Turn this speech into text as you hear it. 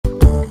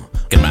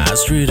Got my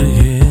eyes straight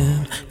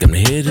ahead, got my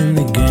head in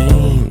the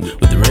game.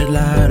 With the red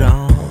light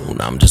on,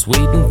 I'm just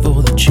waiting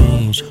for the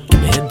change. Keep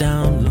my head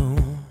down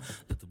low.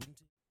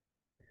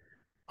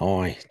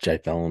 Hi, Jay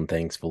Fallon.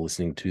 Thanks for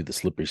listening to The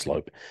Slippery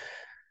Slope.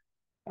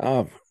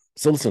 Uh,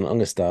 so listen, I'm going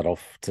to start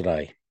off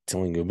today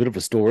telling you a bit of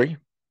a story,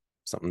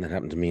 something that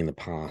happened to me in the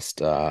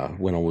past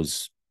when I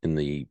was in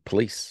the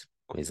police,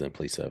 Queensland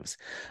Police Service.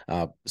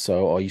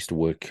 So I used to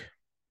work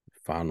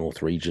far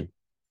north region.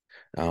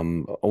 I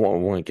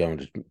won't go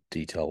into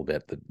detail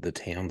about the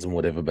towns and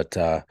whatever, but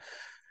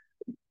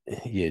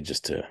yeah,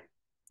 just to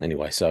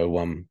anyway. So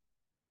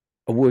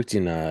I worked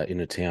in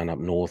a town up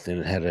north, and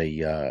it had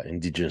a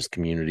indigenous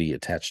community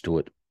attached to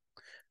it.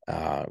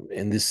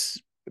 And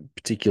this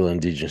particular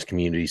indigenous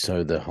community,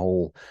 so the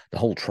whole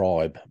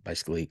tribe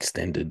basically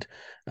extended.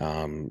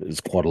 It was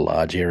quite a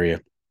large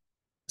area.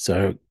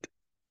 So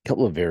a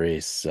couple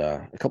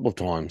of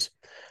times,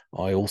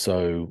 I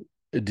also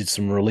did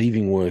some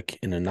relieving work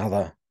in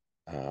another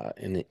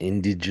in an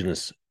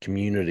indigenous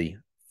community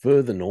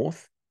further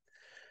north.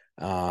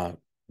 Uh,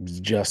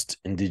 just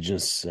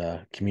indigenous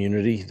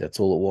community. That's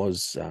all it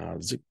was. It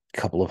was a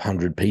couple of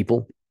hundred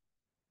people.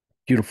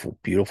 Beautiful,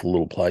 beautiful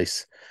little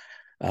place.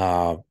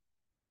 Uh,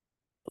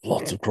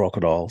 Lots of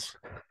crocodiles,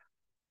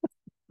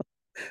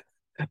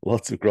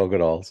 lots of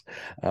crocodiles,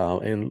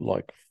 and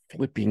like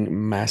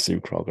flipping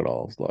massive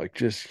crocodiles, like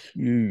just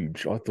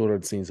huge. I thought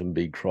I'd seen some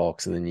big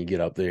crocs, and then you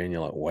get up there and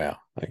you're like, wow,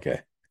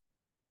 okay,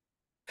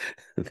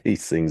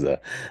 these things are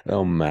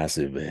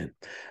massive, man.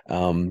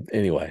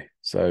 Anyway,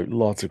 so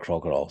lots of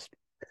crocodiles.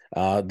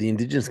 The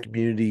indigenous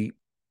community,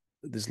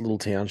 this little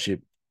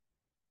township,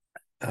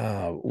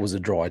 was a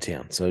dry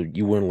town, so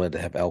you weren't allowed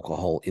to have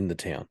alcohol in the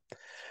town.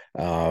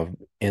 Uh,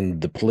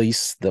 and the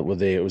police that were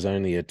there, it was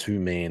only a two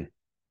man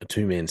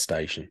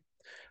station.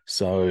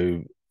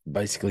 So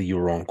basically, you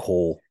were on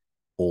call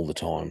all the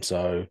time.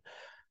 So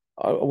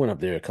I went up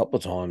there a couple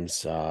of times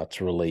to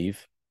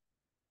relieve,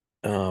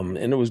 and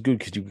it was good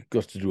because you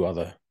got to do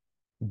other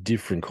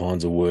different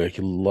kinds of work,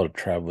 a lot of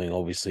traveling.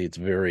 Obviously, it's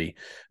very,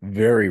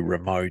 very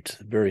remote,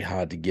 very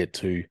hard to get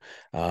to.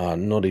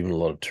 Not even a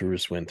lot of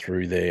tourists went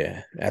through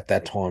there. At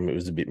that time, it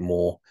was a bit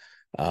more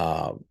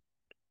uh,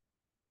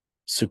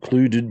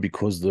 secluded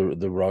because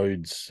the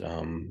roads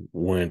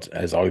weren't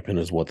as open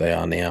as what they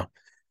are now.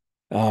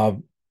 Uh,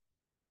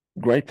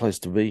 Great place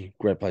to be,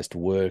 great place to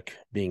work.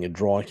 Being a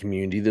dry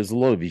community, there's a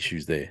lot of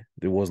issues there.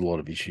 There was a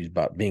lot of issues,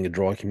 but being a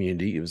dry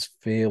community, it was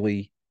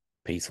fairly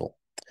peaceful.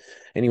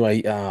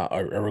 Anyway, I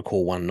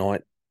recall one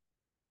night,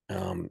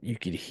 you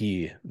could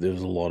hear there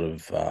was a lot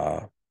of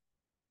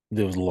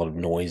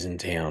noise in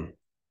town.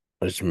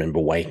 I just remember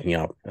waking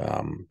up.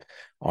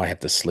 I had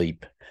to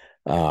sleep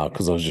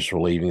because I was just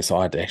relieving, so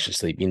I had to actually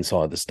sleep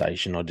inside the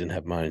station. I didn't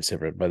have my own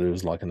separate, but it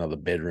was like another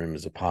bedroom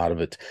as a part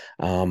of it.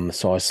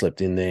 So I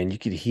slept in there, and you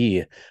could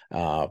hear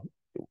uh,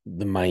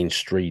 the main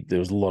street. There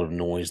was a lot of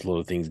noise, a lot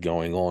of things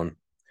going on.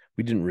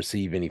 We didn't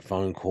receive any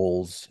phone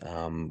calls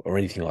or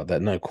anything like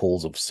that. No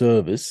calls of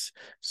service,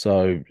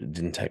 so it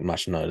didn't take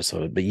much notice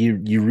of it. But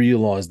you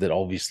realize that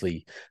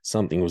obviously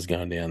something was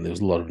going down. There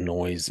was a lot of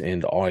noise,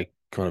 and I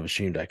kind of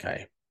assumed,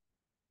 okay,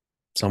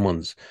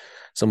 someone's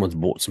someone's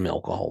bought some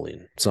alcohol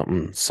in.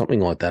 Something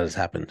like that has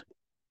happened.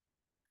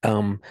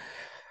 Um,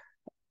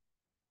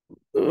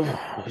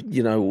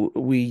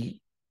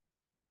 we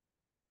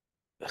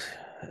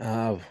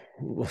uh,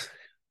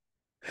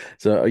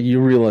 so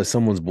you realize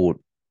someone's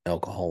bought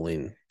alcohol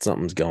in.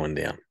 Something's going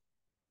down.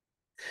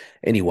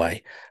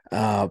 Anyway,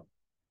 uh,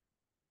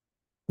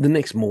 the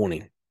next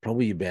morning,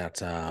 probably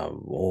about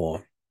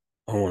or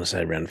I want to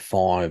say around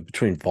five,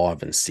 between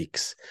 5 and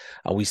 6,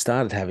 we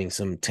started having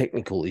some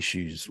technical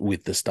issues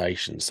with the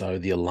station. So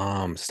the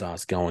alarm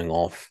starts going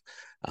off,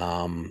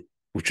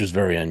 which was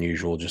very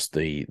unusual. Just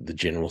the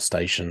general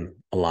station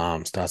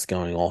alarm starts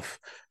going off.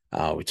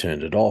 We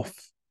turned it off.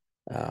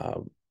 Uh,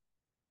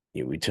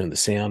 we turned the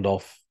sound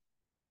off.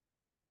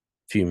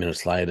 A few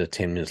minutes later,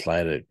 10 minutes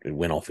later, it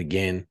went off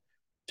again.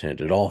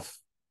 Turned it off.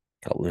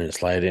 A couple of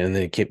minutes later, and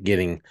then it kept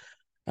getting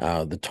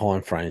the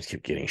time frames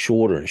kept getting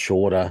shorter and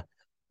shorter.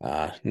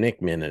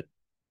 Next minute,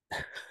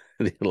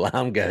 the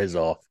alarm goes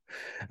off,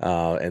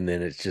 and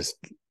then it's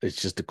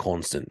just a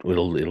constant.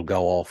 It'll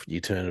go off. You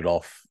turn it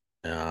off,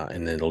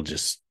 and then it'll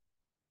just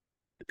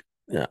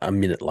a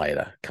minute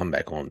later come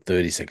back on.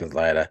 30 seconds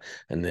later,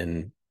 and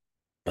then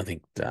I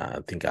think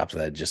after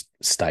that it just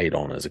stayed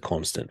on as a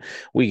constant.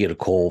 We get a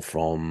call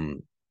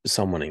from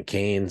someone in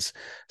Cairns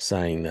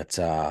saying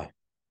that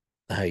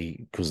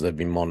hey, because they've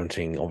been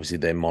monitoring, obviously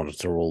they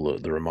monitor all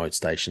the remote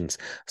stations,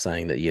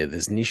 saying that yeah,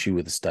 there's an issue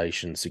with the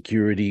station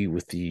security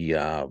with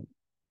the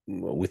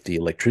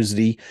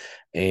electricity,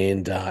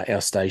 and our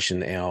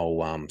station,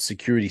 our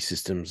security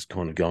systems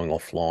kind of going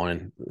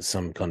offline,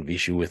 some kind of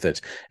issue with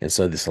it, and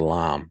so this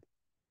alarm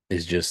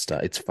is just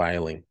it's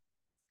failing.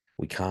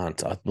 We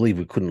can't. I believe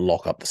we couldn't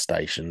lock up the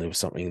station. There was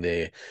something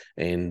there,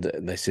 and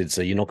they said,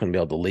 so you're not going to be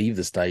able to leave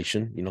the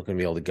station. You're not going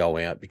to be able to go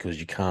out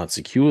because you can't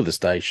secure the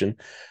station.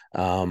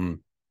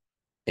 Um,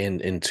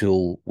 and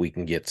until we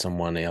can get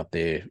someone out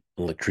there,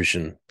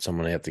 electrician,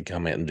 someone out to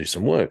come out and do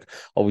some work.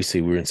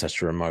 Obviously, we're in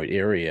such a remote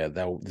area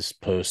that this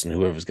person,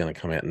 whoever's going to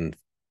come out and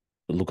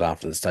look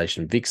after the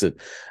station, fix it,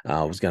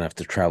 was going to have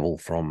to travel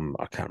from,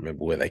 I can't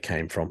remember where they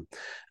came from,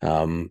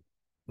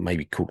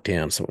 maybe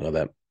Cooktown, something like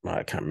that.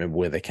 I can't remember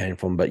where they came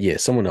from, but yeah,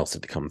 someone else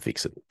had to come and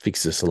fix it,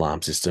 fix this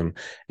alarm system,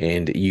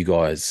 and you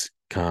guys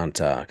can't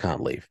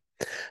leave.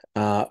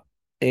 Uh,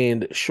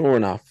 and sure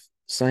enough,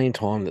 same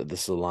time that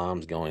this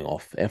alarm's going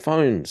off, our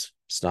phones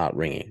start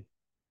ringing.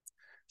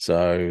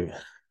 So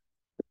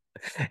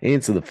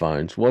answer the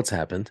phones. What's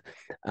happened?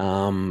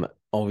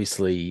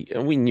 Obviously,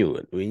 and we knew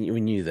it. We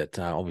knew that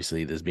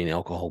obviously there's been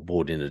alcohol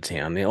brought into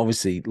town. Now,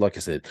 obviously, like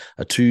I said,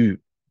 a two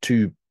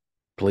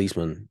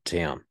policeman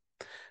town.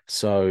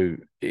 So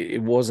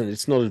it wasn't.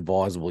 It's not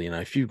advisable.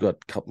 If you've got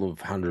a couple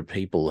of hundred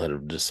people that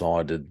have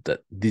decided that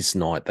this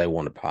night they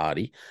want to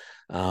party,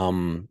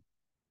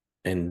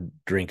 and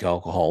drink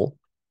alcohol,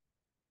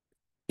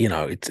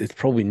 it's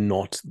probably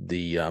not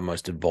the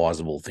most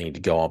advisable thing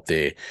to go up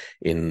there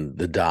in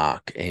the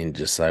dark and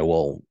just say,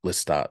 well, let's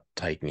start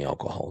taking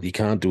alcohol. You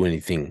can't do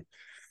anything,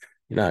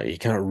 you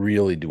can't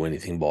really do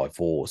anything by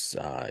force.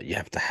 You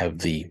have to have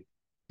the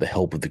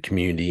help of the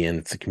community. And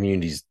if the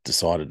community's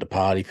decided to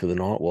party for the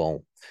night,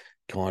 well,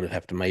 kind of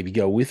have to maybe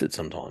go with it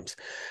sometimes.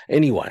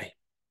 Anyway,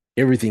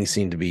 everything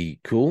seemed to be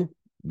cool.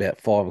 About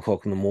 5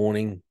 o'clock in the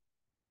morning,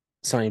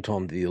 same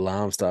time the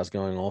alarm starts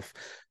going off,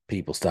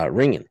 people start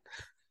ringing.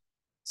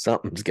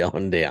 Something's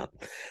going down.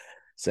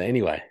 So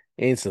anyway,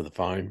 answer the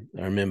phone.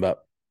 I remember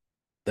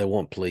they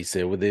want police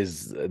there. Well,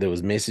 there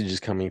was messages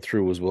coming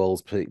through as well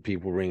as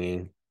people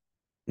ringing,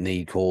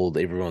 need called.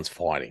 Everyone's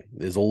fighting.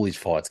 There's all these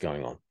fights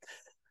going on.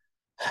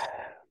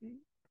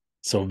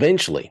 So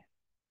eventually,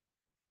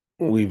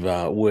 we've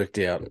worked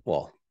out.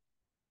 Well,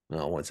 no,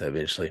 I won't say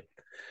eventually.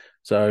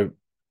 So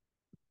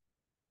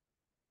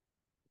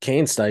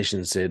Cairns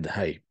Station said,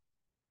 "Hey,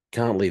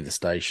 can't leave the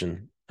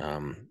station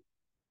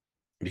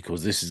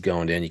because this is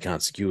going down. You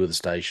can't secure the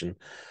station."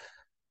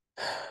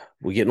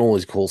 We're getting all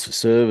these calls for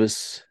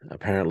service.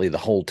 Apparently, the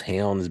whole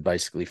town is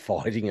basically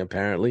fighting.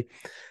 Apparently,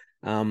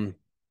 and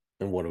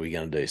what are we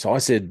going to do? So I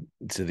said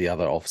to the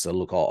other officer,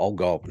 "Look, I'll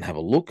go up and have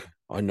a look.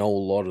 I know a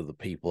lot of the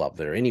people up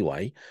there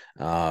anyway,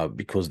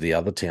 because the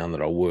other town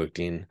that I worked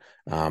in,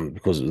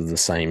 because it was the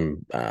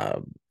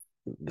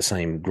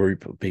same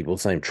group of people,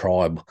 the same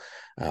tribe,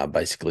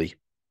 basically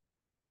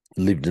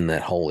lived in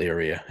that whole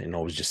area, and I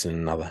was just in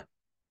another.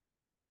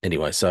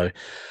 Anyway, so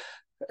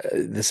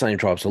the same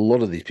tribe. So a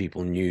lot of these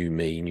people knew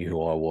me, knew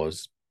who I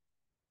was.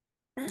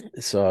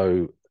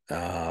 So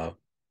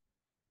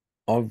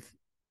I've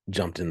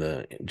jumped in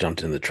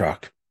the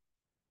truck,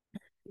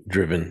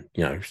 driven,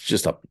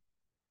 just up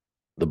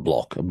a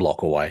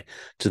block away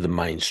to the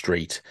main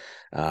street.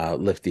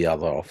 Left the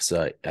other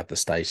officer at the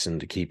station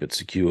to keep it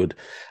secured.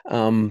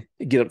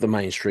 Get up the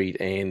main street,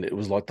 and it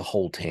was like the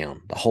whole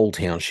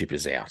township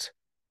is out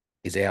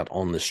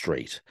on the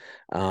street.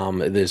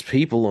 There's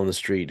people on the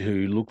street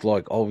who look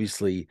like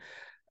obviously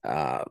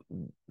uh,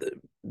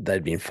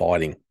 they'd been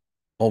fighting.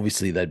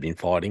 Obviously, they'd been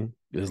fighting.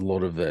 There's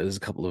a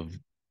couple of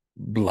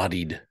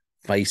bloodied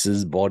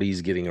faces,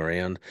 bodies getting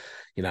around.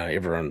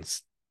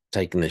 Everyone's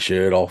taking their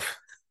shirt off.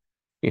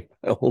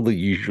 All the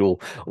usual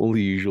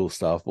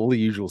stuff. All the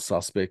usual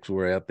suspects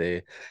were out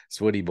there,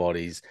 sweaty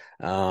bodies.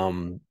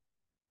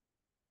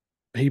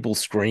 People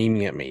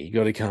screaming at me, "You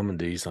got to come and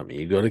do something.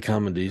 You got to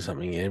come and do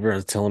something." And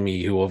everyone's telling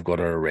me who I've got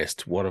to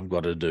arrest, what I've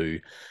got to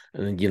do.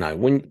 And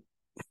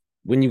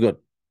when you've got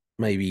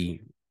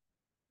maybe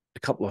a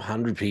couple of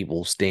hundred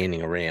people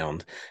standing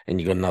around and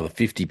you've got another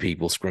 50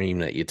 people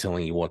screaming at you,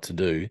 telling you what to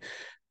do,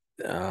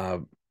 uh,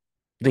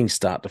 things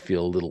start to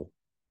feel a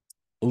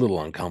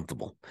little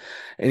uncomfortable.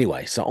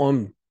 Anyway, so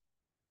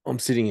I'm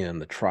sitting in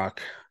the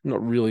truck,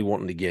 not really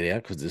wanting to get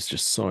out because there's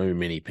just so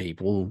many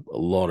people. A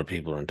lot of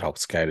people are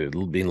intoxicated.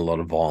 There's been a lot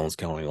of violence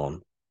going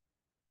on.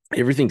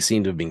 Everything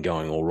seemed to have been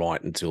going all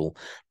right until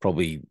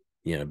probably,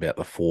 about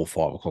the 4 or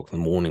 5 o'clock in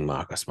the morning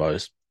mark, I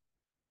suppose.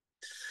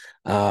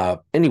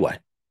 Anyway,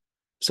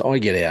 so I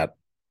get out,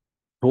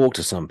 talk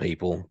to some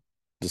people,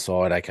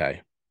 decide,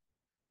 okay,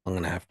 I'm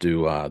going to have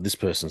to, this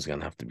person's going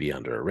to have to be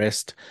under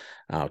arrest.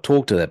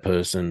 Talk to that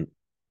person.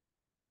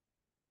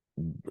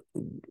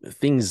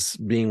 Things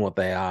being what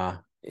they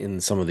are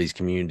in some of these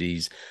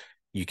communities,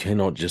 you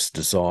cannot just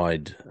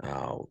decide.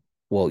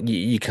 Well,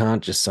 you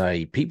can't just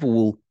say people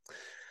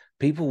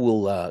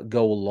will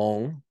go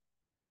along.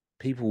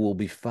 People will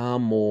be far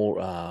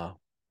more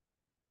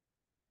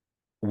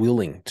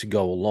willing to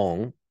go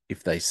along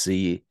if they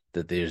see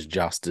that there's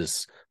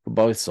justice for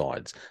both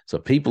sides. So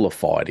people are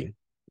fighting.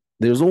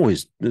 There's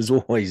always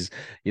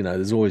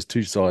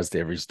two sides to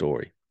every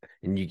story,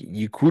 and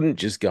you couldn't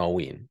just go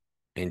in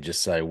and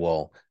just say,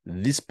 well,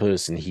 this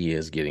person here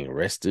is getting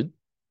arrested,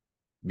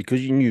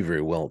 because you knew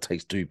very well it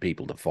takes two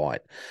people to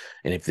fight.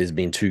 And if there's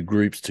been two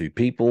groups, two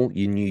people,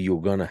 you knew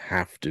you're going to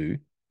have to,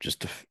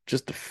 just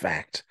a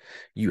fact,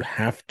 you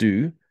have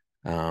to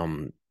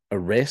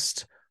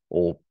arrest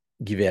or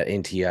give out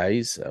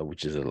NTAs,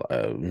 which is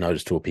a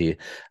notice to appear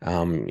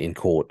in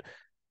court,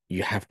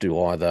 you have to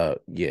either,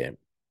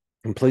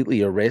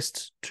 completely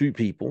arrest two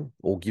people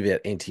or give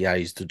out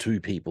NTAs to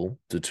two people,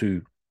 to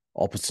two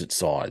opposite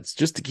sides,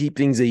 just to keep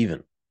things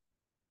even,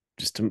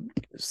 just a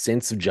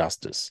sense of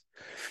justice.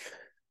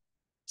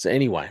 So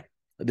anyway,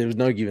 there was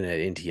no giving out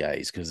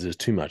NTAs because there's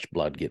too much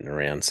blood getting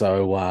around.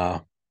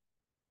 So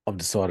I've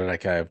decided,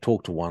 okay, I've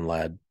talked to one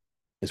lad,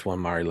 this one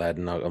Murray lad,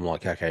 and I'm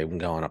like, okay, I'm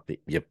going up.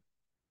 Yep,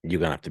 you're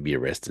going to have to be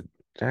arrested.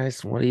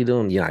 Jason, what are you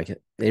doing?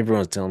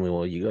 Everyone's telling me,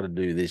 well, you got to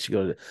do this. You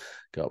got to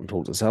go up and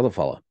talk to this other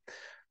fella.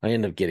 I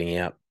end up getting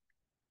out,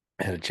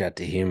 had a chat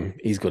to him.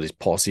 He's got his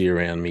posse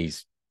around me.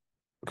 He's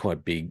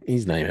quite big.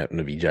 His name happened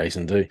to be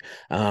Jason too.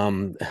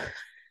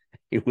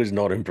 It was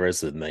not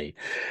impressed with me.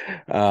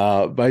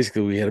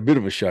 Basically, we had a bit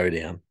of a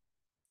showdown.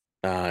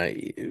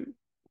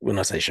 When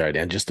I say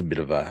showdown, just a bit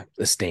of a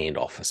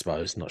standoff, I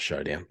suppose, not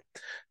showdown.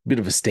 A bit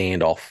of a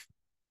standoff.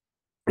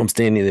 I'm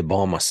standing there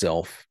by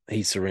myself.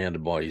 He's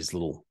surrounded by his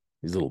little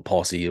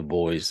posse of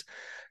boys.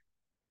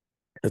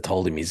 I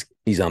told him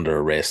he's under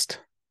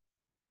arrest.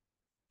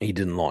 He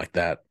didn't like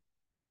that.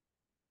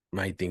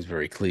 Made things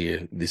very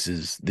clear. This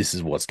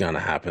is what's going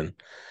to happen.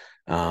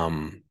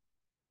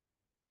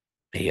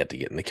 He had to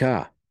get in the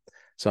car.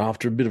 So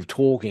after a bit of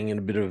talking and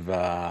a bit of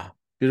a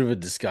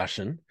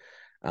discussion,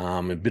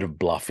 a bit of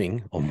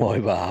bluffing on my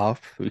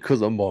behalf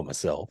because I'm by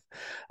myself,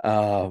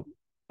 I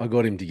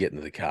got him to get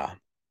into the car.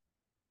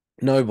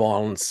 No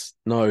violence,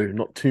 no,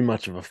 not too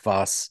much of a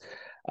fuss,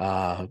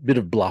 bit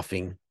of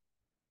bluffing.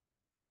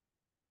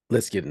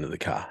 Let's get into the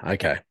car.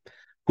 Okay.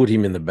 Put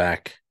him in the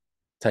back,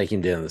 take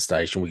him down to the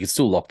station. We could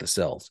still lock the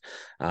cells.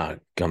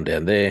 Come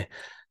down there,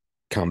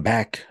 come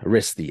back,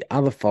 arrest the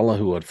other fella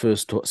who I'd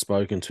first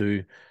spoken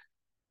to.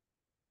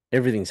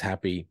 Everything's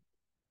happy.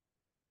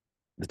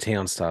 The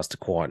town starts to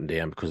quieten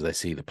down because they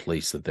see the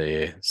police are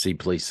there, see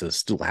police are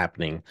still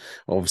happening.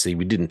 Obviously,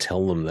 we didn't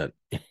tell them that,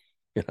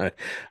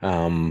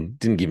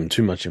 didn't give them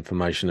too much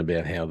information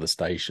about how the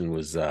station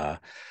was, in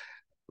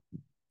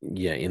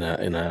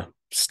a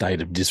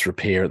state of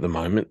disrepair at the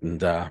moment.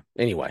 And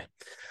anyway,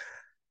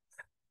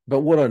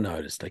 but what I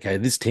noticed, okay,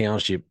 this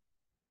township,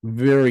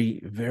 very,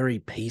 very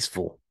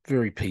peaceful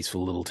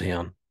little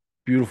town,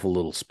 beautiful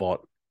little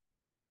spot.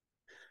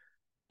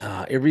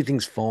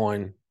 Everything's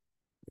fine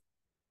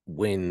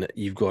when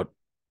you've got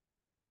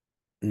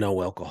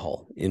no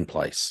alcohol in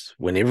place,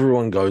 when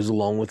everyone goes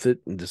along with it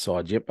and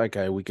decides, yep,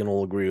 okay, we can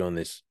all agree on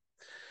this.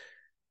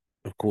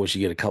 Of course,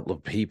 you get a couple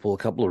of people, a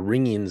couple of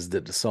ring-ins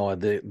that decide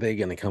they're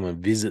going to come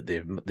and visit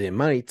their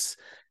mates.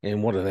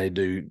 And what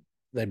do?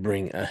 They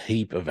bring a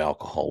heap of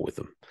alcohol with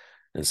them.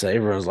 And so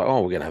everyone's like,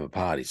 oh, we're going to have a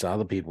party. So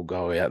other people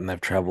go out and they've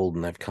traveled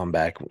and they've come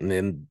back. And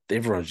then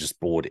everyone's just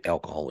brought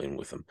alcohol in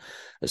with them.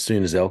 As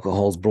soon as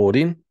alcohol's brought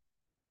in,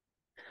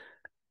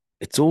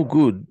 it's all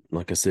good,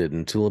 like I said,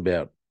 until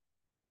about,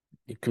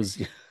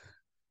 because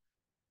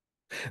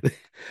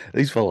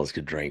these fellas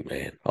could drink,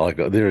 man. Like,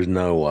 there is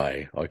no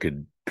way I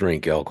could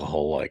drink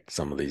alcohol like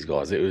some of these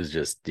guys. It was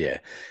just, if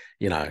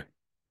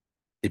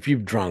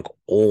you've drunk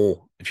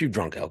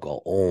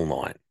alcohol all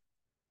night,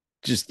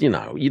 just,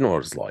 what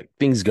it's like.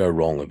 Things go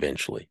wrong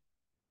eventually.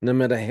 No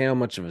matter how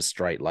much of a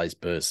straight-laced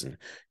person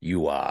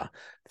you are,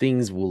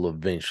 things will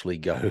eventually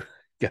go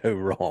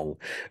wrong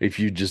if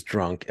you just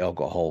drunk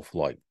alcohol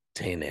for like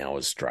 10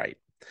 hours straight.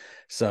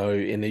 So,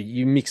 and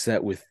you mix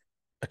that with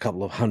a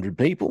couple of hundred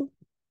people,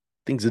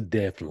 things are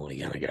definitely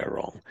going to go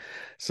wrong.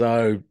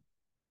 So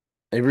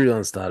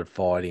everyone started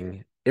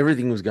fighting.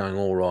 Everything was going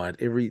all right.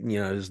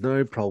 There's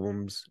no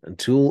problems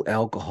until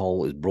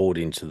alcohol is brought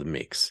into the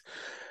mix.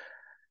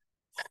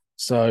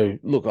 So,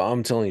 look,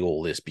 I'm telling you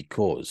all this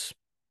because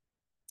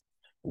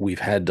we've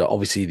had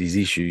obviously these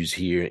issues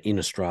here in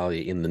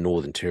Australia, in the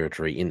Northern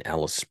Territory, in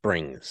Alice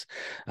Springs.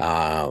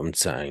 I'm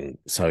saying,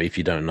 so if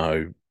you don't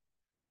know,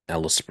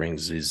 Alice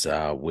Springs is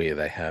where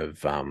they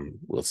have,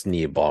 it's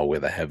nearby where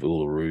they have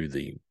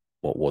Uluru,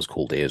 what was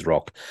called Ayers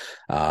Rock.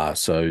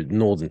 So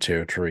Northern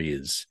Territory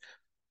is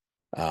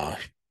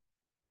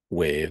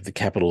where the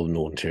capital of the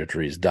Northern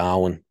Territory is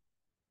Darwin.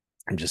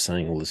 I'm just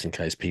saying all this in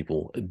case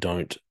people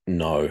don't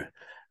know,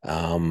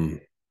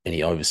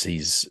 any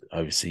overseas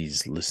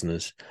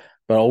listeners.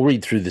 But I'll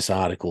read through this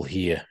article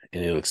here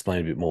and it'll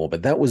explain a bit more.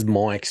 But that was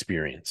my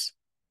experience.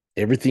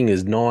 Everything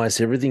is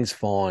nice. Everything's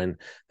fine.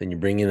 Then you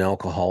bring in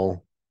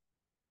alcohol.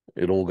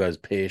 It all goes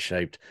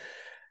pear-shaped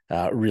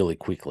really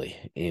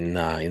quickly. In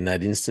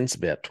that instance,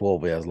 about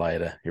 12 hours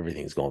later,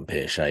 everything's gone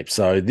pear-shaped.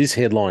 So this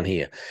headline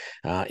here,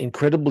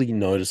 incredibly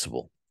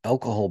noticeable.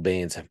 Alcohol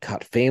bans have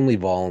cut family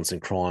violence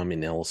and crime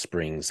in Alice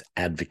Springs,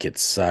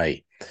 advocates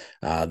say.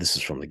 This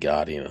is from The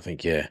Guardian, I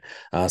think, yeah.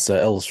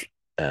 So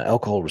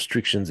alcohol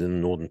restrictions in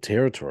the Northern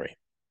Territory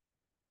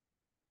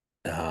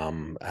are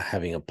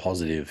having a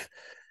positive...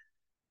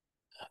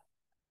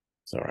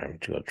 Sorry, I'm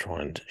going to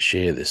try and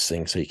share this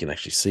thing so you can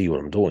actually see what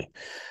I'm doing.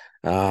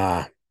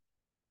 They're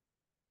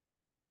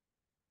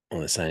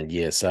saying,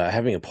 yeah, so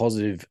having a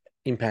positive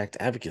impact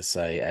advocates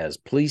say as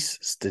police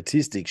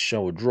statistics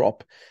show a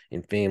drop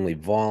in family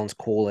violence,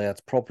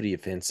 call-outs, property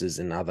offences,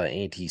 and other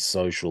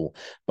antisocial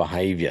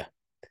behaviour.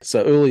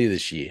 So earlier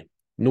this year,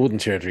 Northern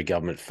Territory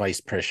government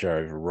faced pressure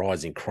over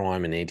rising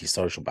crime and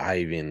antisocial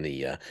behaviour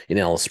in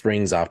Alice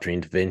Springs after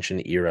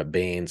intervention era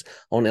bans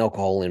on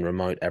alcohol in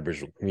remote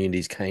Aboriginal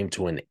communities came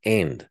to an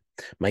end,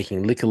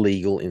 making liquor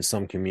legal in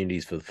some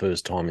communities for the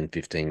first time in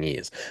 15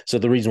 years. So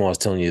the reason why I was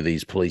telling you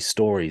these police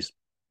stories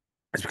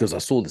is because I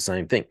saw the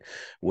same thing.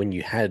 When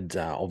you had,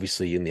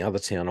 obviously, in the other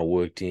town I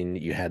worked in,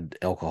 you had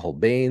alcohol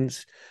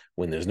bans.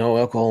 When there's no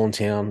alcohol in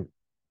town,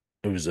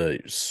 it was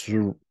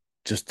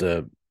just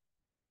a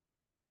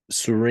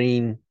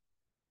serene,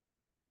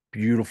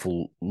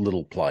 beautiful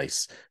little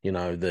place. You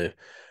know, the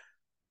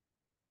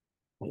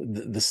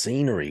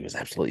scenery was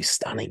absolutely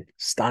stunning.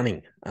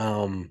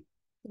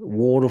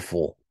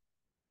 Waterfall,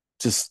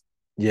 just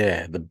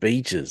yeah, the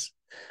beaches.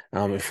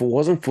 If it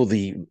wasn't for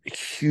the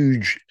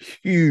huge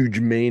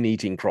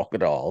man-eating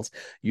crocodiles,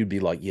 you'd be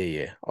like,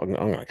 yeah, I'm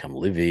gonna come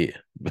live here.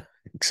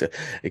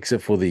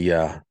 except for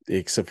the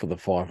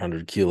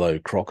 500 kilo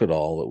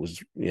crocodile that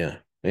was, yeah.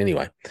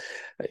 Anyway,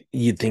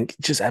 you'd think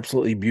just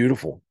absolutely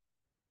beautiful.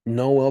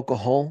 No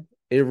alcohol,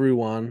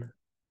 everyone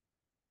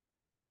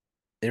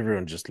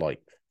just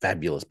like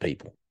fabulous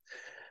people.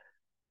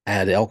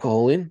 Add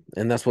alcohol in,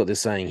 and that's what they're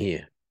saying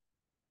here.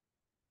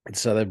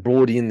 So they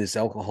brought in this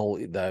alcohol.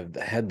 They've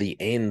had the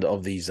end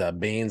of these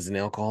bans in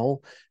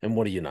alcohol, and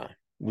what do you know?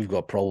 We've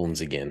got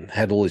problems again.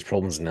 Had all these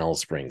problems in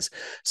Alice Springs.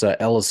 So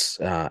Alice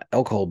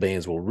alcohol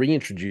bans were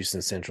reintroduced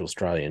in Central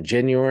Australia in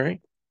January,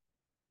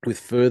 with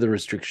further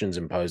restrictions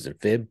imposed in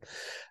Feb.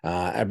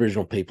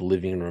 Aboriginal people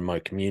living in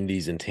remote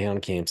communities and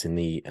town camps in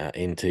the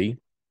NT,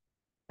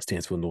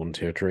 stands for Northern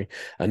Territory,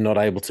 are not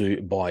able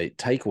to buy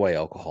takeaway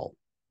alcohol,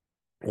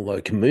 although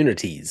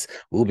communities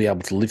will be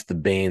able to lift the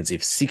bans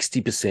if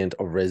 60%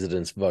 of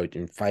residents vote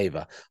in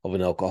favour of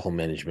an alcohol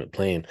management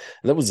plan.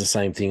 And that was the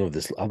same thing of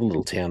this other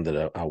little town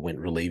that I went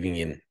relieving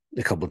in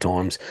a couple of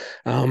times.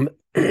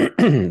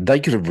 They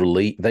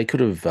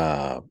could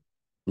have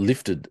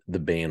lifted the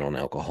ban on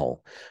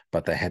alcohol,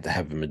 but they had to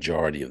have a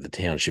majority of the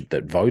township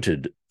that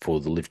voted for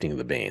the lifting of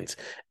the bans.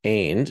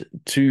 And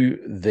to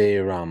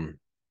their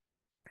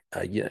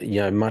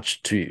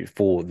much to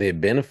for their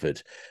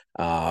benefit,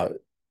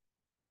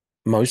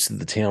 most of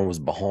the town was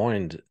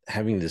behind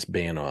having this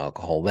ban on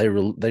alcohol.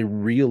 They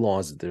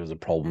realized that there was a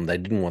problem. They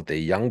didn't want their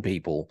young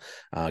people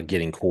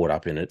getting caught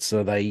up in it,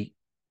 so they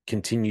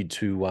continued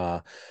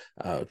to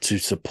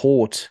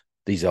support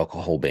these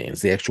alcohol bans,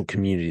 the actual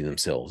community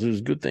themselves. It was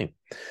a good thing.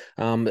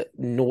 And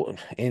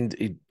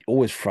it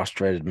always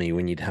frustrated me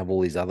when you'd have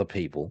all these other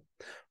people,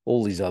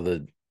 all these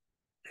other,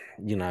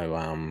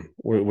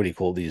 what do you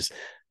call these?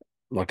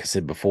 Like I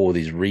said before,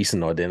 these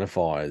recent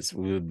identifiers,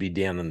 we would be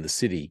down in the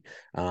city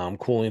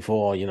calling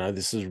for,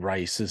 this is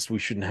racist. We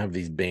shouldn't have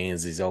these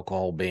bans, these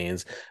alcohol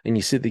bans. And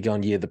you sit there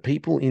going, yeah, the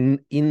people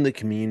in the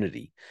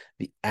community,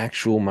 the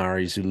actual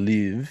Murris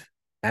who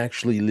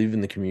actually live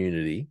in the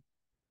community,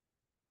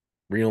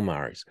 real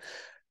Murris,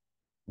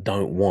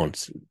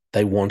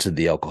 they wanted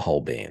the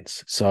alcohol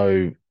bans.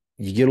 So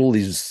you get all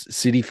these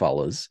city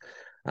fellas,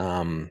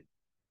 trying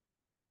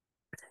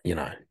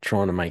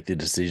to make the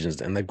decisions,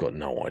 and they've got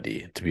no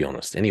idea, to be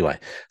honest. Anyway,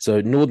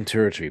 so Northern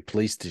Territory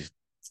police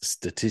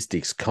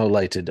statistics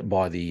collated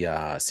by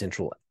the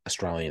Central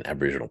Australian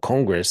Aboriginal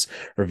Congress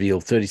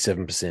revealed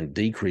 37%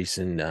 decrease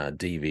in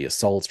DV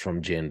assaults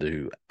from Jan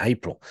to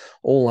April.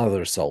 All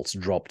other assaults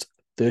dropped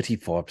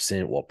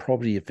 35%, while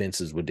property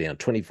offences were down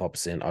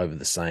 25% over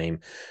the same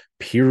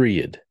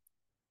period.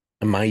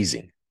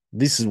 Amazing.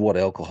 This is what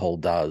alcohol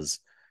does.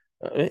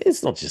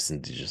 It's not just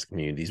Indigenous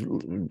communities.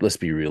 Let's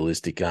be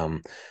realistic.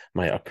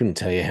 Mate, I couldn't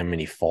tell you how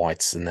many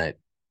fights and that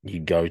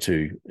you'd go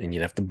to and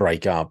you'd have to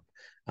break up.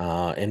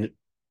 And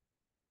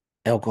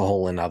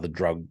alcohol and other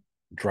drug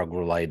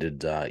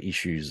related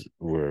issues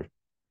were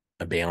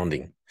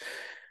abounding.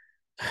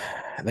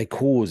 It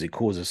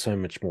causes so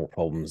much more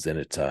problems than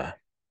it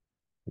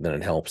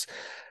helps.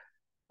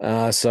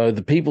 So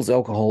the People's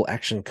Alcohol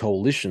Action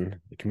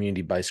Coalition, a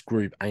community-based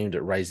group aimed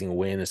at raising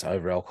awareness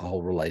over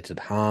alcohol-related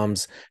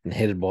harms and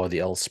headed by the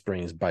Alice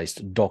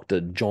Springs-based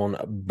Dr. John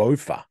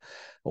Boffa,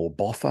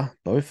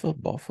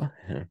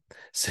 yeah,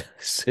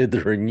 said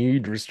the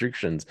renewed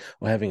restrictions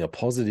were having a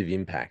positive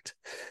impact.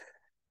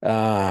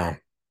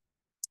 Going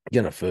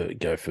to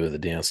go further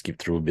down, skip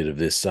through a bit of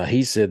this.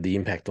 He said the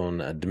impact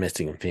on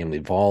domestic and family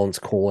violence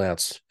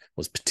call-outs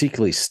was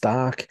particularly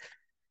stark.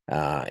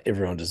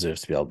 Everyone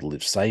deserves to be able to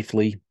live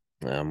safely.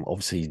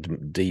 Obviously,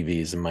 DV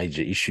is a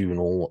major issue in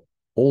all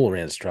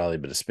around Australia,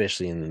 but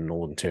especially in the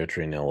Northern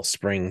Territory and Alice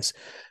Springs.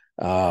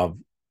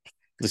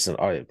 Listen,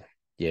 I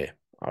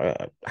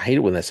hate it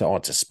when they say, "Oh,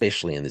 it's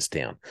especially in this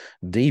town."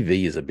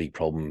 DV is a big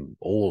problem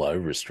all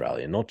over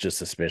Australia, not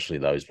just especially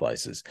those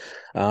places.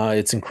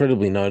 It's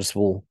incredibly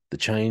noticeable. The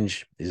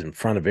change is in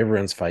front of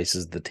everyone's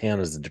faces. The town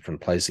is a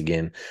different place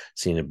again,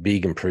 seeing a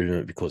big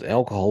improvement because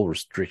alcohol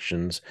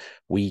restrictions.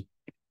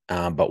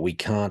 But we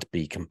can't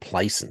be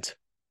complacent.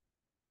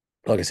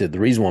 like I said, the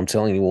reason why I'm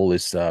telling you all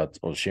this,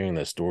 or sharing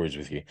those stories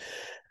with you,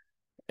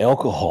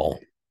 alcohol,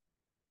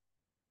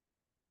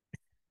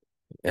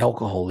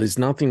 there's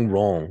nothing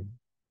wrong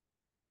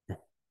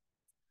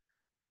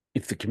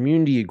if the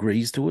community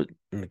agrees to it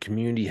and the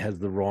community has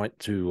the right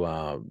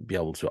to be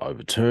able to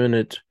overturn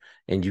it,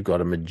 and you've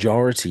got a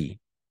majority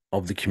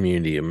of the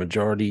community, a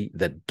majority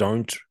that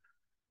don't,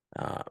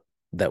 uh,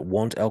 that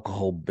want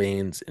alcohol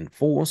bans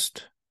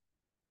enforced,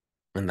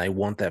 and they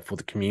want that for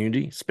the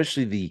community,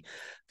 especially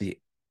the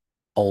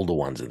older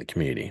ones in the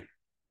community.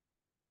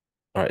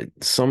 All right,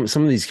 some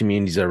of these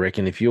communities, I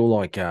reckon, if you're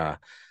like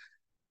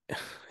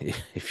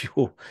if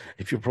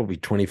you're probably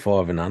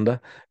 25 and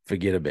under,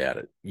 forget about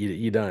it.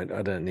 You don't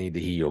I don't need to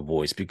hear your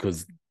voice,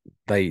 because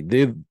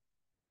they're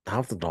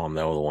half the time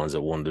they were the ones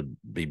that wanted to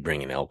be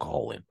bringing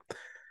alcohol in.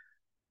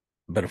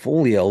 But if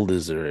all the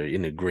elders are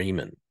in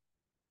agreement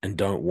and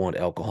don't want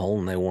alcohol,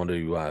 and they want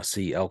to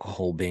see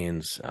alcohol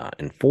bans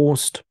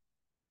enforced,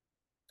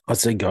 I'd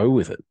say go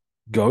with it,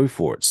 go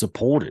for it,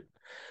 support it.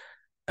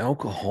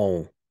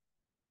 Alcohol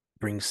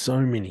brings so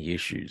many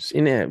issues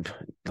in our,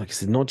 like I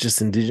said, not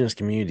just Indigenous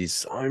communities,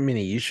 so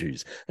many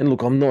issues. And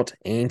look, I'm not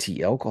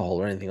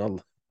anti-alcohol or anything. I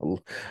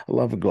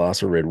love a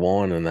glass of red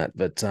wine and that,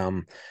 but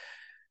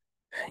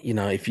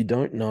if you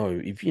don't know,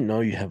 if you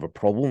know you have a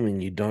problem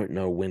and you don't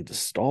know when to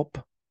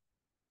stop,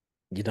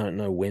 you don't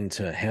know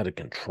how to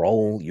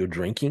control your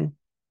drinking,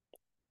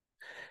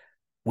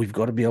 we've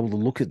got to be able to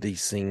look at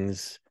these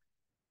things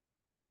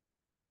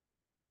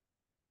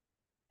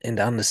and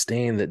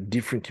understand that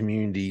different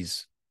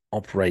communities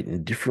operate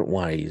in different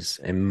ways,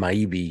 and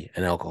maybe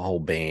an alcohol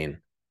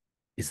ban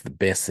is the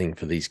best thing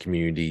for these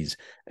communities.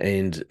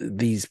 And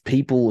these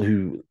people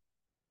who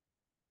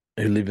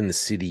live in the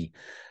city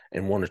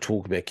and want to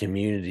talk about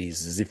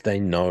communities as if they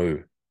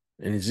know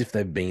and as if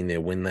they've been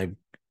there, when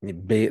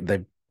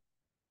they've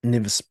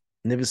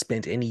never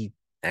spent any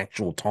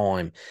actual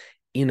time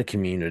in a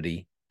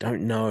community,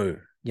 don't know.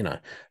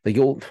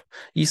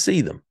 You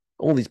see them,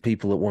 all these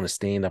people that want to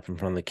stand up in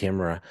front of the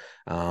camera,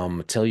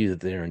 tell you that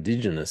they're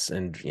Indigenous,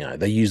 and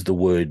they use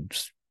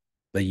the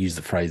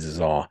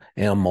phrases, "Oh,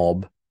 our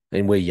mob,"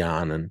 and we're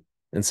yarning,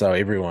 and so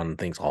everyone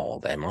thinks, "Oh,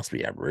 they must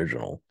be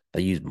Aboriginal."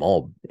 They use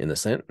 "mob" in a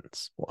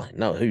sentence. Well,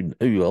 no,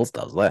 who else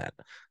does that?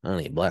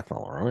 Only a black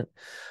fella, right?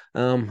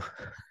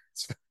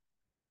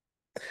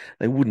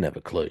 They wouldn't have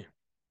a clue.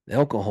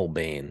 Alcohol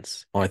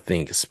bans, I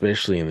think,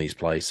 especially in these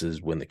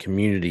places, when the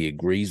community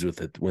agrees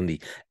with it, when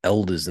the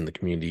elders in the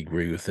community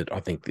agree with it, I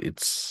think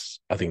it's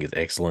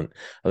excellent.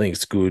 I think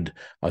it's good.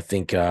 I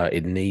think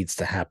it needs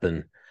to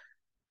happen.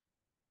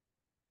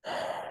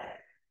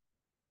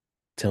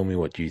 Tell me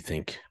what you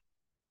think.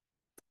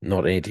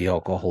 Not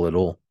anti-alcohol at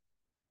all.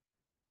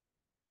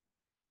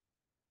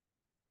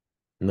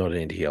 Not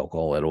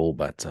anti-alcohol at all,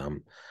 but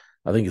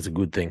I think it's a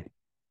good thing.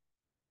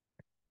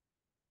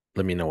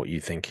 Let me know what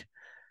you think.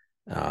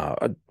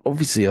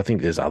 Obviously, I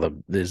think it's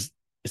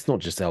not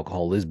just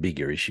alcohol. There's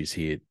bigger issues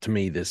here. To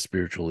me, there's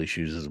spiritual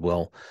issues as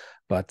well.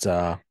 But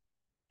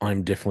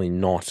I'm definitely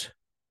not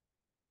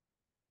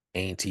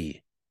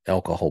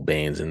anti-alcohol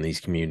bans in these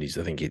communities.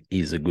 I think it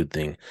is a good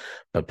thing.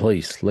 But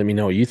please let me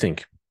know what you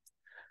think.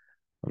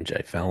 I'm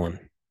Jay Fallon.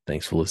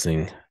 Thanks for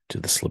listening to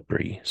The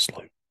Slippery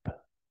Slope.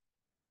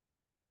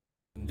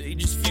 They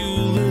just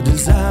fuel a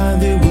desire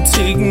that will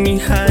take me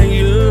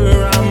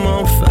higher. I'm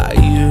on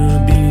fire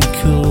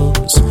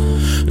because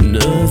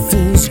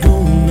nothing's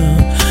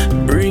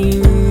gonna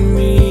bring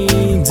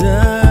me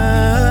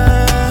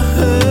down.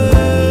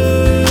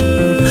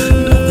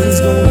 Nothing's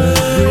gonna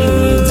bring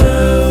me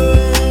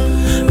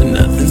down.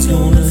 Nothing's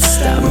gonna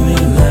stop me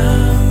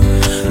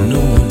now. No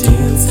one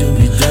deals to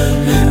be done.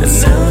 And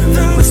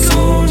nothing's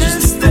gonna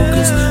just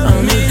focus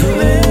on me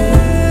goal.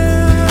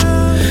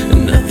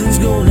 Nothing's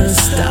gonna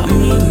stop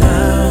me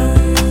now.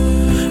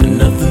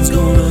 Nothing's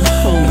gonna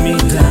hold me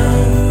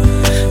down.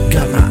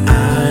 Got my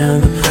eye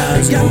on the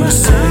prize. Got my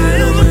eye